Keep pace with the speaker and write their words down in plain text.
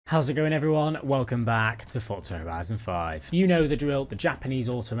How's it going, everyone? Welcome back to Forza Horizon 5. You know the drill, the Japanese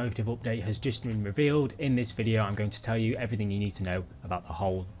automotive update has just been revealed. In this video I'm going to tell you everything you need to know about the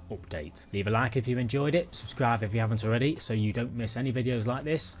whole update. Leave a like if you enjoyed it, subscribe if you haven't already so you don't miss any videos like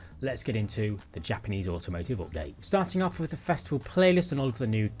this. Let's get into the Japanese automotive update. Starting off with the festival playlist and all of the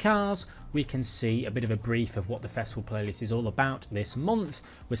new cars, we can see a bit of a brief of what the festival playlist is all about this month.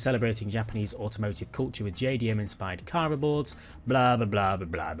 We're celebrating Japanese automotive culture with JDM inspired car awards, blah blah blah blah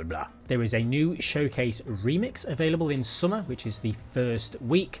blah blah blah. There is a new showcase remix available in summer, which is the first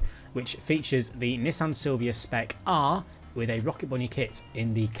week, which features the Nissan Silvia Spec R with a Rocket Bunny kit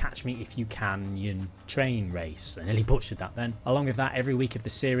in the Catch Me If You Can train race. I nearly butchered that then. Along with that, every week of the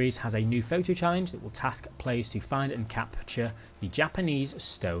series has a new photo challenge that will task players to find and capture the Japanese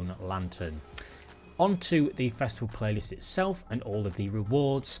stone lantern. On to the festival playlist itself and all of the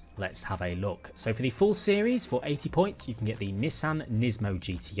rewards. Let's have a look. So for the full series, for 80 points, you can get the Nissan Nismo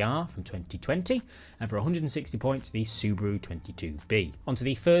GTR from 2020, and for 160 points, the Subaru 22B. On to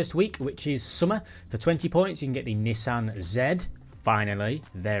the first week, which is summer. For 20 points, you can get the Nissan Z. Finally,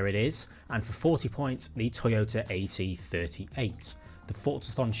 there it is. And for 40 points, the Toyota AT38. The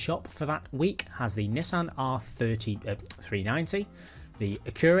Forzathon shop for that week has the Nissan R390, the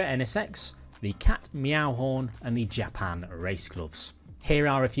Acura NSX, the Cat Meow Horn and the Japan race gloves. Here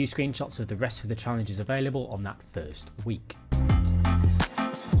are a few screenshots of the rest of the challenges available on that first week.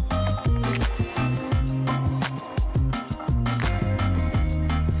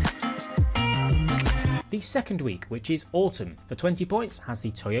 The second week, which is autumn, for 20 points has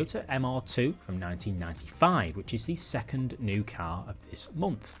the Toyota MR2 from 1995, which is the second new car of this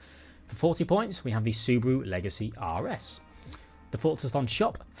month. For 40 points, we have the Subaru Legacy RS. The Forzathon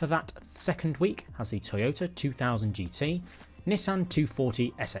shop for that second week has the Toyota 2000 GT, Nissan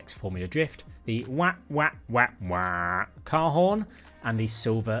 240 SX Formula Drift, the wah wah wah wah car horn, and the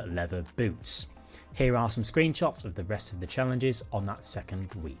silver leather boots. Here are some screenshots of the rest of the challenges on that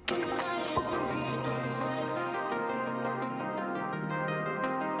second week.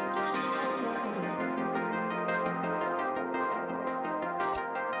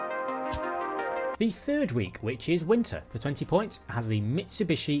 The third week, which is winter, for 20 points, has the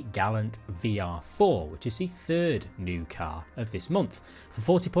Mitsubishi Galant VR4, which is the third new car of this month. For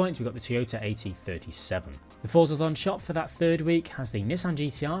 40 points, we've got the Toyota AT37. The Forzathon shop for that third week has the Nissan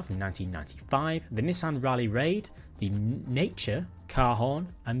GTR from 1995, the Nissan Rally Raid, the Nature car horn,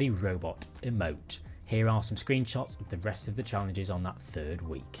 and the robot emote. Here are some screenshots of the rest of the challenges on that third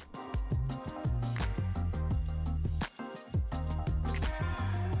week.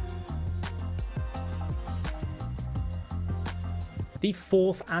 The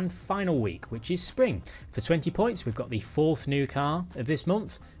fourth and final week, which is spring. For 20 points, we've got the fourth new car of this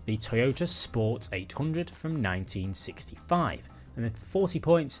month, the Toyota Sports 800 from 1965. And then for 40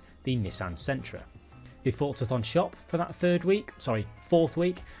 points, the Nissan Sentra. The Forzathon shop for that fourth week,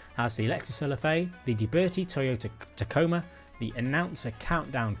 has the Lexus LFA, the Liberty Toyota Tacoma, the Announcer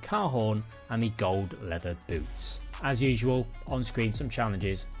Countdown car horn, and the gold leather boots. As usual, on screen some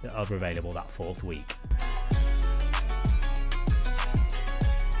challenges that are available that fourth week.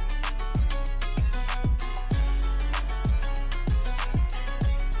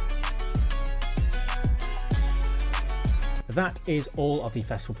 That is all of the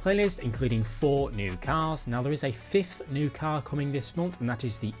festival playlist, including 4 new cars. Now there is a 5th new car coming this month, and that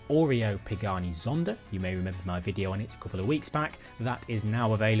is the Oreo Pagani Zonda. You may remember my video on it a couple of weeks back. That is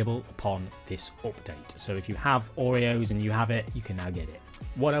now available upon this update. So if you have Oreos and you have it, you can now get it.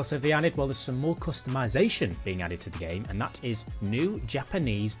 What else have they added? Well, there's some more customization being added to the game, and that is new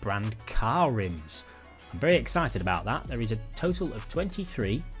Japanese brand car rims. I'm very excited about that. There is a total of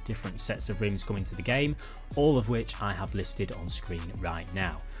 23 different sets of rims coming to the game, all of which I have listed on screen right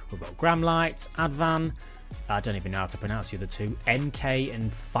now. We've got Gram Lights, Advan, I don't even know how to pronounce the other two, NK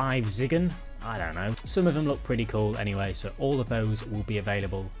and 5 Zigen, I don't know. Some of them look pretty cool anyway, so all of those will be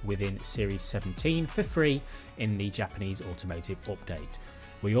available within Series 17 for free in the Japanese automotive update.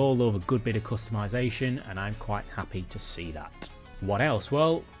 We all love a good bit of customization, and I'm quite happy to see that. What else?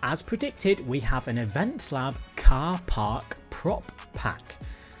 Well, as predicted, we have an Event Lab car park prop pack.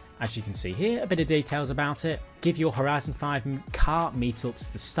 As you can see here, a bit of details about it. Give your Horizon 5 car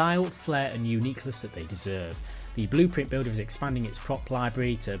meetups the style, flair and uniqueness that they deserve. The Blueprint Builder is expanding its prop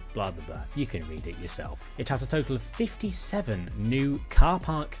library to blah blah blah. You can read it yourself. It has a total of 57 new car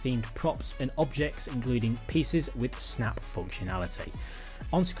park themed props and objects, including pieces with snap functionality.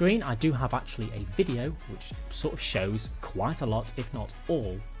 On screen, I do have actually a video which sort of shows quite a lot, if not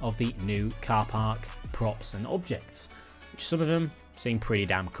all, of the new car park props and objects, which some of them seem pretty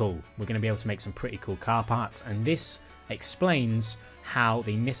damn cool. We're going to be able to make some pretty cool car parks, and this explains how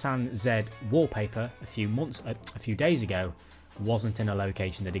the Nissan Z wallpaper a few days ago wasn't in a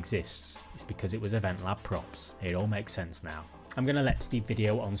location that exists. It's because it was Event Lab props. It all makes sense now. I'm going to let the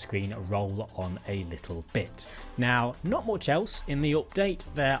video on screen roll on a little bit. Now, not much else in the update.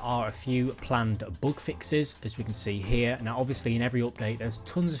 There are a few planned bug fixes, as we can see here. Now, obviously in every update there's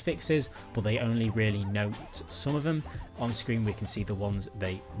tons of fixes, but they only really note some of them. On screen we can see the ones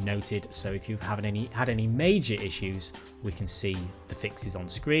they noted, so if you've had any major issues, we can see the fixes on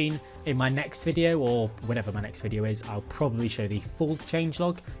screen. In my next video, or whenever my next video is, I'll probably show the full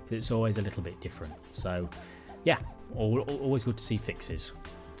changelog, because it's always a little bit different. So yeah, always good to see fixes.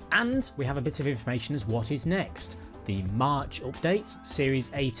 And we have a bit of information as what is next. The March update,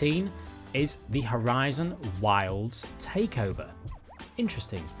 Series 18, is the Horizon Wilds Takeover.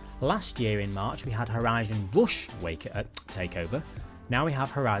 Interesting. Last year in March we had Horizon Rush Takeover. Now we have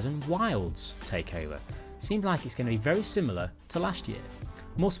Horizon Wilds Takeover. Seems like it's going to be very similar to last year.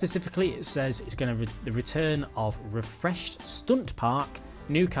 More specifically, it says it's going to the return of refreshed stunt park,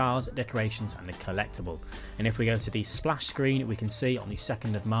 new cars, decorations and a collectible. And if we go to the splash screen, we can see on the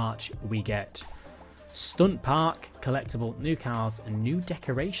 2nd of March we get stunt park, collectible, new cars and new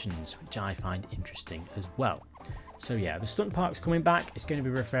decorations, which I find interesting as well. So yeah, the stunt park's coming back. It's going to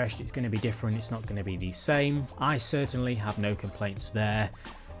be refreshed, it's going to be different, it's not going to be the same. I certainly have no complaints there.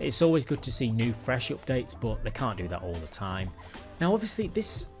 It's always good to see new fresh updates, but they can't do that all the time. Now obviously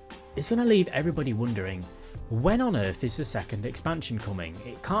this is going to leave everybody wondering, when on earth is the second expansion coming?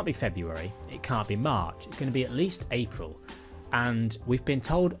 It can't be February, it can't be March, it's going to be at least April. And we've been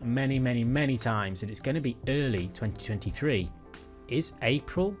told many times that it's going to be early 2023. Is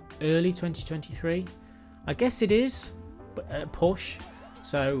April early 2023? I guess it is, but at a push.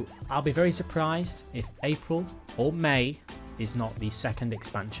 So I'll be very surprised if April or May is not the second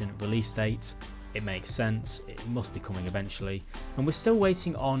expansion release date. It makes sense, it must be coming eventually. And we're still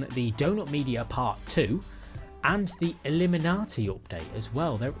waiting on the Donut Media Part 2 and the Illuminati update as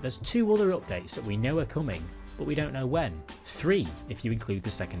well. There's 2 other updates that we know are coming, but we don't know when. 3 if you include the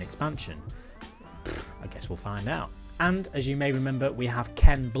second expansion. I guess we'll find out. And as you may remember, we have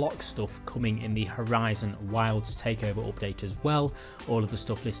Ken Block stuff coming in the Horizon Wilds Takeover update as well. All of the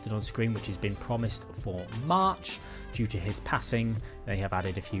stuff listed on screen, which has been promised for March. Due to his passing, they have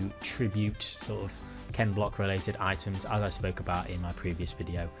added a few tribute sort of Ken Block related items, as I spoke about in my previous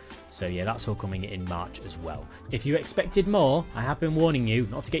video. So yeah, that's all coming in March as well. If you expected more, I have been warning you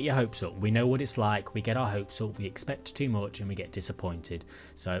not to get your hopes up. We know what it's like. We get our hopes up, we expect too much and we get disappointed.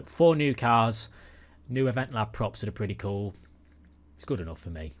 So 4 new cars, new Event Lab props that are pretty cool. It's good enough for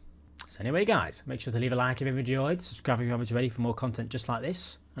me. So anyway guys, make sure to leave a like if you've enjoyed, subscribe if you haven't already for more content just like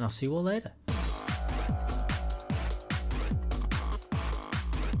this, and I'll see you all later.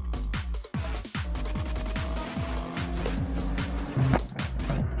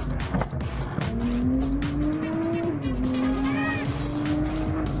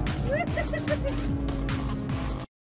 Ha ha ha!